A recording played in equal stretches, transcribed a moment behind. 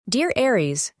Dear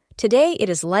Aries, today it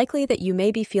is likely that you may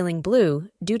be feeling blue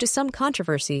due to some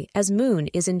controversy as Moon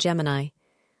is in Gemini.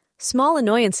 Small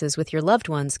annoyances with your loved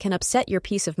ones can upset your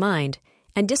peace of mind,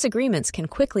 and disagreements can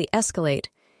quickly escalate.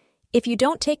 If you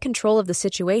don't take control of the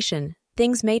situation,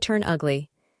 things may turn ugly.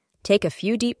 Take a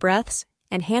few deep breaths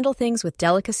and handle things with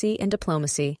delicacy and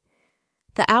diplomacy.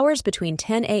 The hours between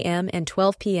 10 a.m. and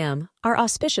 12 p.m. are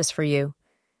auspicious for you.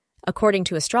 According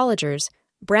to astrologers,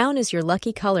 brown is your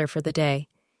lucky color for the day.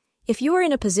 If you are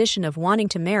in a position of wanting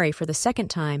to marry for the second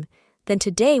time, then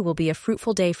today will be a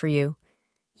fruitful day for you.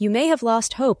 You may have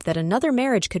lost hope that another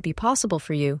marriage could be possible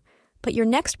for you, but your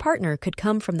next partner could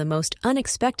come from the most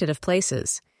unexpected of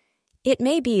places. It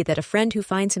may be that a friend who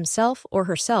finds himself or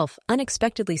herself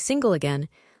unexpectedly single again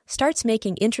starts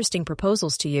making interesting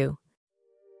proposals to you.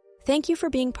 Thank you for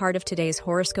being part of today's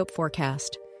horoscope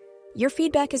forecast. Your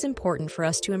feedback is important for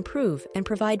us to improve and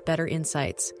provide better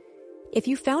insights. If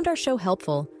you found our show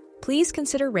helpful, please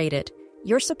consider rate it.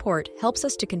 Your support helps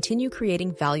us to continue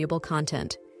creating valuable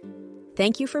content.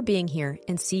 Thank you for being here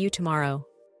and see you tomorrow.